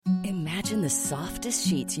imagine the softest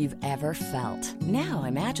sheets you've ever felt. Now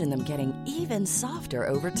imagine them getting even softer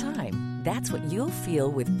over time. That's what you'll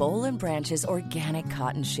feel with Bowl and Branch's organic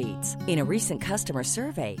cotton sheets. In a recent customer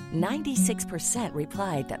survey, 96%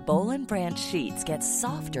 replied that Bowl and Branch sheets get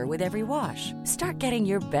softer with every wash. Start getting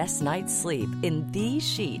your best night's sleep in these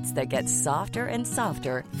sheets that get softer and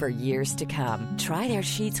softer for years to come. Try their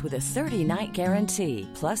sheets with a 30-night guarantee.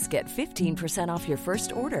 Plus, get 15% off your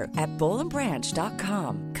first order at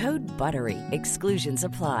bowlandbranch.com. Code BUTTERY. Exclusions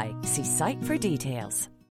apply. See site for details.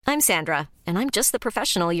 I'm Sandra, and I'm just the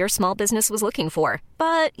professional your small business was looking for.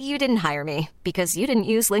 But you didn't hire me because you didn't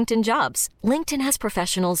use LinkedIn Jobs. LinkedIn has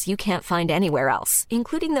professionals you can't find anywhere else,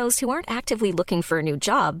 including those who aren't actively looking for a new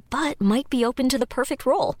job, but might be open to the perfect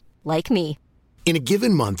role, like me. In a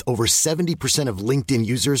given month, over 70% of LinkedIn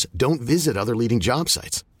users don't visit other leading job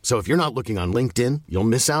sites. So if you're not looking on LinkedIn, you'll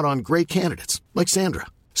miss out on great candidates like Sandra.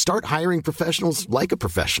 Start hiring professionals like a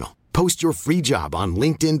professional. Post your free job on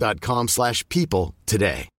linkedin.com/people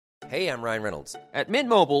today. Hey, I'm Ryan Reynolds. At Mint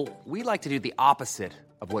Mobile, we like to do the opposite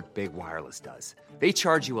of what Big Wireless does. They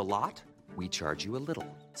charge you a lot, we charge you a little.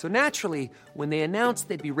 So naturally, when they announced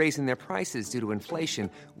they'd be raising their prices due to inflation,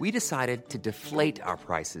 we decided to deflate our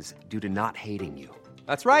prices due to not hating you.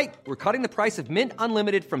 That's right. We're cutting the price of Mint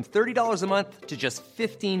Unlimited from $30 a month to just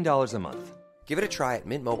 $15 a month. Give it a try at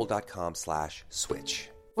mintmobile.com/switch.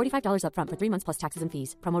 $45 up front for 3 months plus taxes and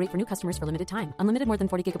fees. Promo rate for new customers for limited time. Unlimited more than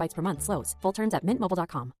 40 gigabytes per month. Slows full terms at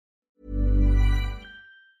mintmobile.com.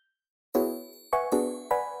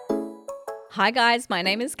 Hi guys, my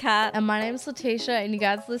name is Kat. And my name is Letitia, and you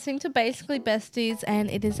guys are listening to Basically Besties, and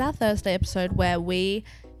it is our Thursday episode where we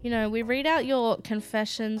read out your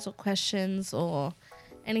confessions or questions or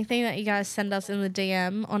anything that you guys send us in the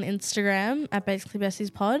DM on Instagram at Basically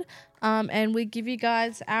Besties Pod, and we give you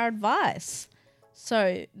guys our advice.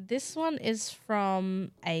 So this one is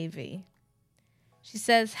from Avi. She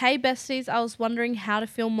says, "Hey besties, I was wondering how to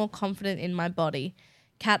feel more confident in my body.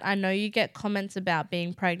 Kat, I know you get comments about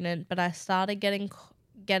being pregnant, but I started getting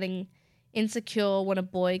insecure when a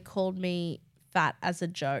boy called me fat as a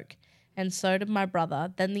joke, and so did my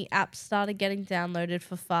brother. Then the app started getting downloaded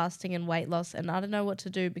for fasting and weight loss, and I don't know what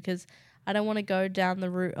to do because I don't want to go down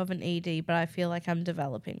the route of an ED, but I feel like I'm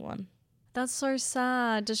developing one." That's so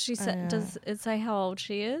sad. Does it say how old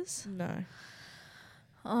she is? No.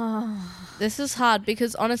 Oh. This is hard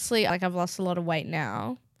because honestly, like, I've lost a lot of weight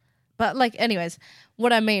now. But like, anyways,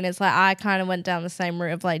 what I mean is like I kind of went down the same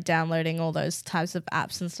route of like downloading all those types of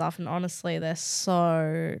apps and stuff, and honestly, they're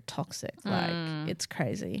so toxic. Like, it's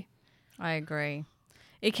crazy. I agree.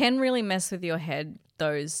 It can really mess with your head,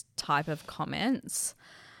 those type of comments.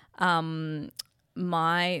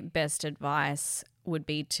 My best advice would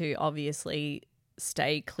be to obviously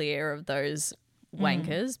stay clear of those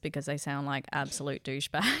wankers because they sound like absolute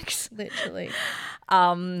douchebags. Literally.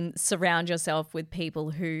 Surround yourself with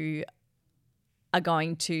people who are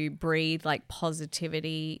going to breathe like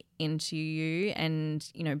positivity into you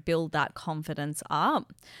and, you know, build that confidence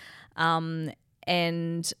up.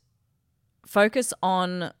 And focus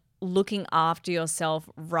on looking after yourself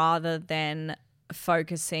rather than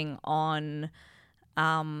focusing on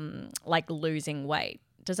like losing weight.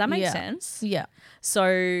 Does that make sense? Yeah. So,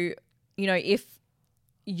 you know, if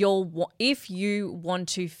you want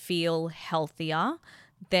to feel healthier,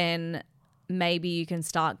 then maybe you can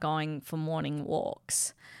start going for morning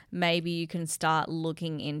walks. Maybe you can start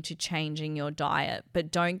looking into changing your diet, but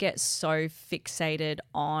don't get so fixated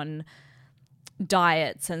on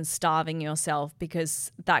diets and starving yourself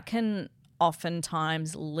because that can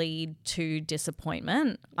oftentimes lead to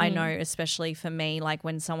disappointment. I know, especially for me, like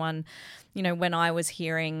when someone, you know, when I was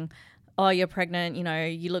hearing, oh, you're pregnant, you know,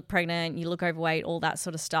 you look pregnant, you look overweight, all that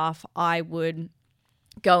sort of stuff, I would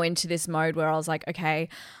go into this mode where I was like, okay,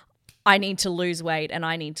 I need to lose weight and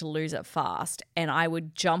I need to lose it fast. And I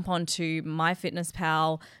would jump onto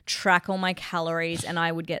MyFitnessPal, track all my calories, and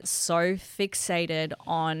I would get so fixated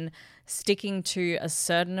on sticking to a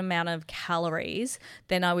certain amount of calories.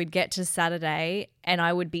 Then I would get to Saturday and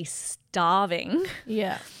I would be starving.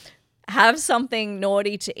 Yeah. Have something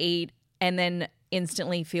naughty to eat and then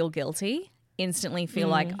instantly feel guilty. Instantly feel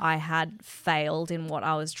like I had failed in what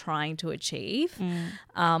I was trying to achieve.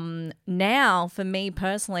 Now, for me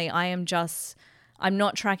personally, I'm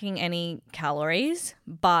not tracking any calories,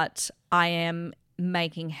 but I am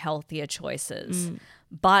making healthier choices.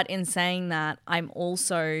 But in saying that, I'm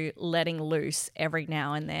also letting loose every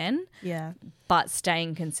now and then. Yeah. But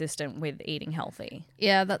staying consistent with eating healthy.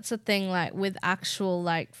 Yeah, that's the thing, like with actual,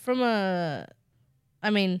 like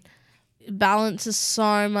balance is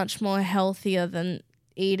so much more healthier than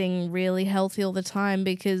eating really healthy all the time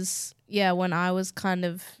because, when I was kind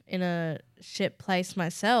of in a shit place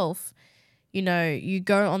myself, you know, you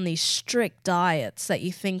go on these strict diets that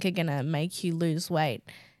you think are going to make you lose weight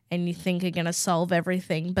and you think are going to solve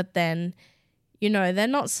everything. But then, you know, they're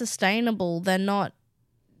not sustainable. They're not,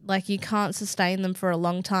 like, you can't sustain them for a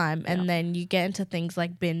long time. And then you get into things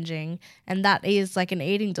like binging, and that is like an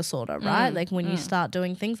eating disorder, right? Like when you start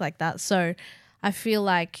doing things like that. So I feel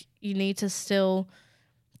like you need to still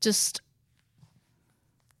just,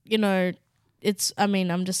 you know,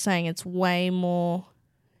 I'm just saying it's way more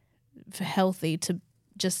healthy to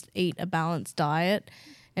just eat a balanced diet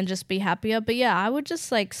and just be happier. But yeah, I would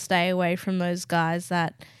just like stay away from those guys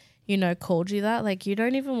that, you know, called you that. Like, you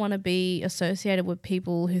don't even want to be associated with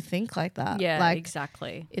people who think like that. Yeah, like,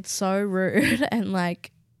 exactly. It's so rude. And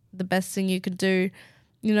like, the best thing you could do,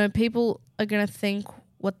 you know, people are going to think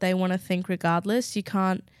what they want to think regardless. You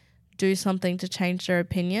can't do something to change their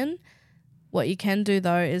opinion. What you can do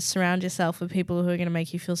though is surround yourself with people who are going to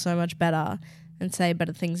make you feel so much better and say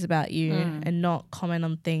better things about you and not comment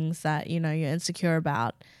on things that, you know, you're insecure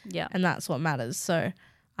about. Yeah. And that's what matters. So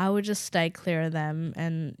I would just stay clear of them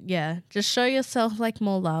and just show yourself like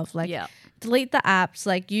more love. Like delete the apps.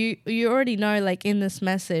 Like you already know, like in this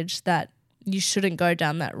message, that you shouldn't go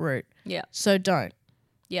down that route. Yeah. So don't.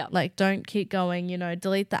 Yeah. Like don't keep going, you know,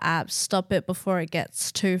 delete the apps, stop it before it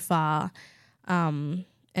gets too far. And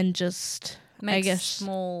just make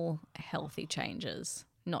small healthy changes,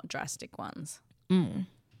 not drastic ones.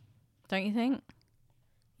 Don't you think?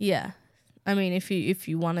 Yeah. I mean, if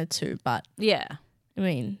you wanted to, but yeah. I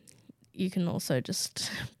mean, you can also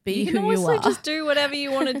just be who you are. You can also just do whatever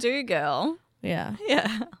you want to do, girl. Yeah.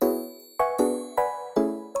 Yeah.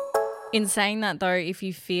 In saying that, though, if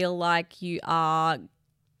you feel like you are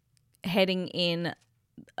heading in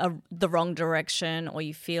the wrong direction or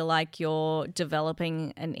you feel like you're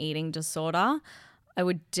developing an eating disorder, I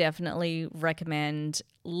would definitely recommend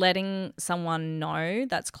letting someone know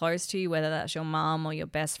that's close to you, whether that's your mum or your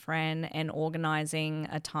best friend, and organising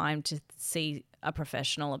a time to see a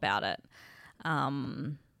professional about it.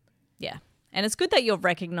 Yeah. And it's good that you're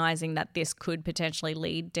recognising that this could potentially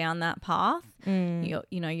lead down that path.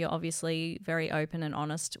 You're obviously very open and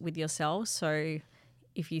honest with yourself. So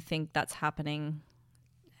if you think that's happening,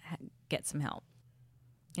 get some help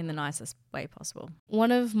in the nicest way possible.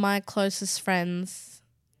 One of my closest friends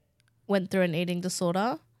went through an eating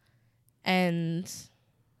disorder, and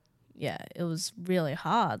it was really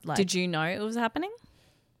hard. Like, did you know it was happening?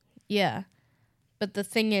 Yeah. But the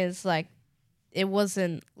thing is, like, it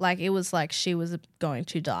wasn't like, it was like she was going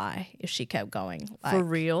to die if she kept going. Like, for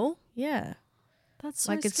real? Yeah. That's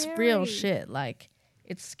so like, scary. It's real shit. Like,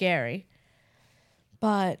 it's scary.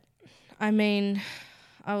 But, I mean,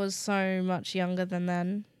 I was so much younger than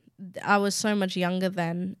then.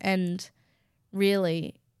 And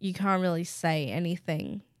really, you can't really say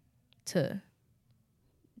anything to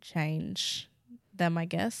change them, I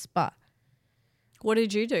guess. But what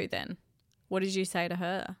did you do then? What did you say to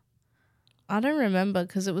her? I don't remember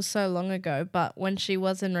because it was so long ago. But when she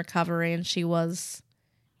was in recovery and she was,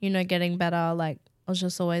 you know, getting better, like, I was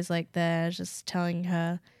just always like there, just telling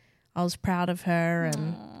her I was proud of her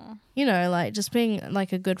and, you know, like just being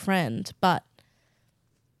like a good friend. But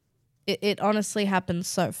it honestly happened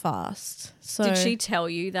so fast. So did she tell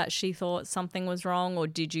you that she thought something was wrong, or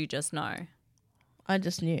did you just know? I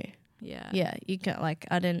just knew. Yeah. Yeah. You can't, like,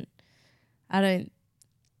 I don't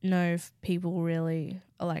know if people really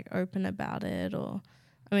are like open about it, or,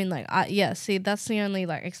 I mean, like, see, that's the only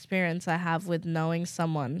like experience I have with knowing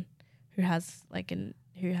someone who has like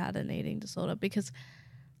who had an eating disorder, because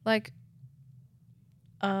like,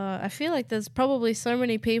 I feel like there's probably so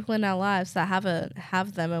many people in our lives that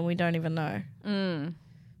have them and we don't even know.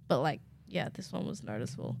 But like, yeah, this one was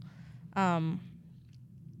noticeable. But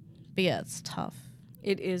yeah, it's tough.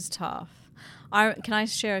 It is tough. Can I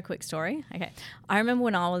share a quick story? Okay. I remember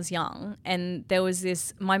when I was young, and there was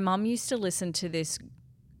this, my mum used to listen to this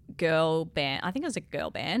girl band. I think it was a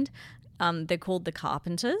girl band. They're called The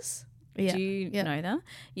Carpenters. Yeah. Do you know them?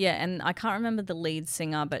 Yeah, and I can't remember the lead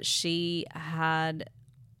singer, but she had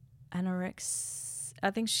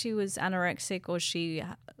I think she was anorexic, or she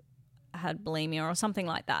had bulimia or something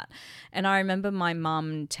like that. And I remember my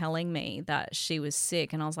mum telling me that she was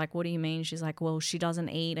sick, and I was like, what do you mean? She's like, well, she doesn't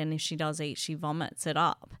eat, and if she does eat, she vomits it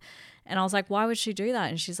up. And I was like, why would she do that?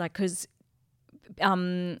 And she's like, because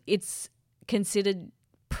it's considered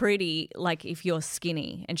pretty, like, if you're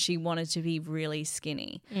skinny, and she wanted to be really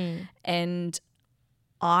skinny. And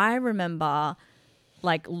I remember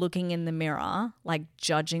like looking in the mirror, like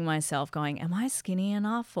judging myself, going, am I skinny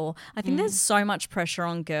enough? Or I think there's so much pressure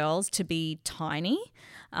on girls to be tiny.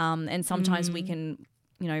 And sometimes we can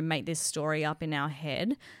make this story up in our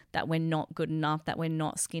head that we're not good enough, that we're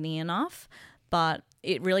not skinny enough. But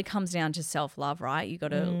it really comes down to self-love, right? You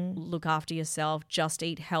got to look after yourself, just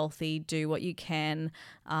eat healthy, do what you can.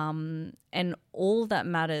 And all that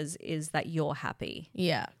matters is that you're happy.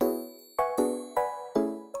 Yeah.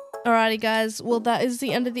 Alrighty, guys. Well, that is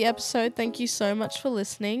the end of the episode. Thank you so much for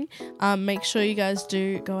listening. Make sure you guys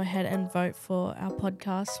do go ahead and vote for our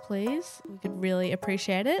podcast, please. We could really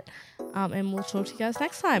appreciate it. And we'll talk to you guys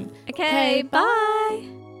next time. Okay, bye.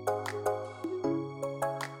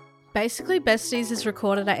 Basically Besties is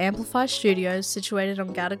recorded at Amplify Studios, situated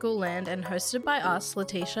on Gadigal land, and hosted by us,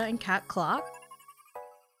 Letitia and Kat Clark.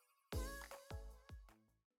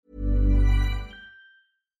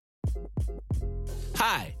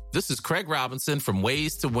 Hi, this is Craig Robinson from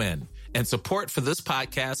Ways to Win, and support for this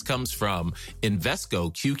podcast comes from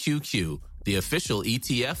Invesco QQQ, the official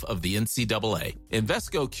ETF of the NCAA.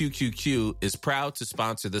 Invesco QQQ is proud to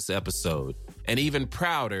sponsor this episode, and even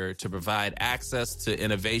prouder to provide access to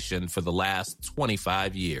innovation for the last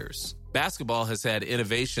 25 years. Basketball has had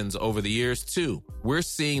innovations over the years, too. We're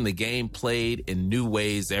seeing the game played in new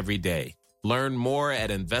ways every day. Learn more at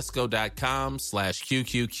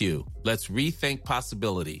Invesco.com/QQQ. Let's rethink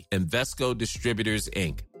possibility. Invesco Distributors,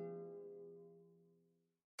 Inc.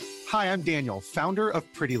 Hi, I'm Daniel, founder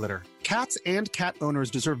of Pretty Litter. Cats and cat owners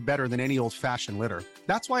deserve better than any old-fashioned litter.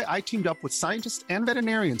 That's why I teamed up with scientists and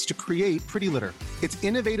veterinarians to create Pretty Litter. Its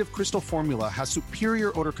innovative crystal formula has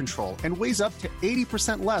superior odor control and weighs up to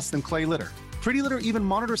 80% less than clay litter. Pretty Litter even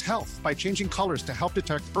monitors health by changing colors to help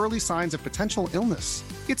detect early signs of potential illness.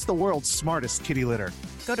 It's the world's smartest kitty litter.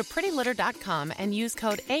 Go to prettylitter.com and use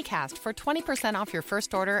code ACAST for 20% off your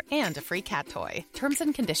first order and a free cat toy. Terms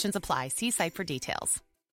and conditions apply. See site for details.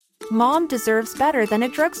 Mom deserves better than a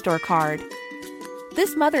drugstore card.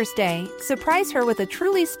 This Mother's Day, surprise her with a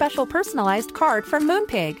truly special personalized card from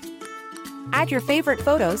Moonpig. Add your favorite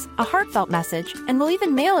photos, a heartfelt message, and we'll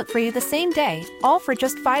even mail it for you the same day, all for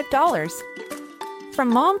just $5. From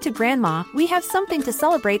mom to grandma, we have something to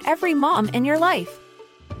celebrate every mom in your life.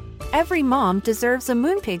 Every mom deserves a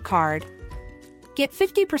Moonpig card. Get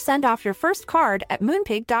 50% off your first card at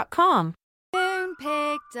Moonpig.com.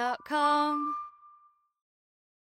 Moonpig.com